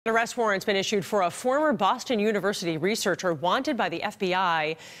An arrest warrant's been issued for a former Boston University researcher wanted by the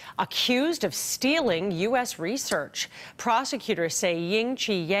FBI, accused of stealing U.S. research. Prosecutors say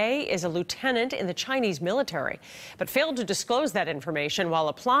Yanqing Ye is a lieutenant in the Chinese military, but failed to disclose that information while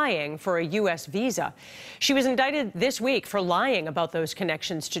applying for a U.S. visa. She was indicted this week for lying about those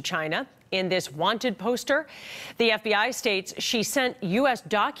connections to China. In this wanted poster, the FBI states she sent U.S.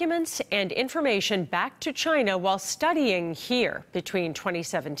 documents and information back to China while studying here between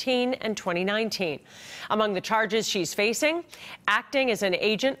 2017 and 2019. Among the charges she's facing, acting as an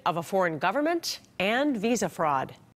agent of a foreign government and visa fraud.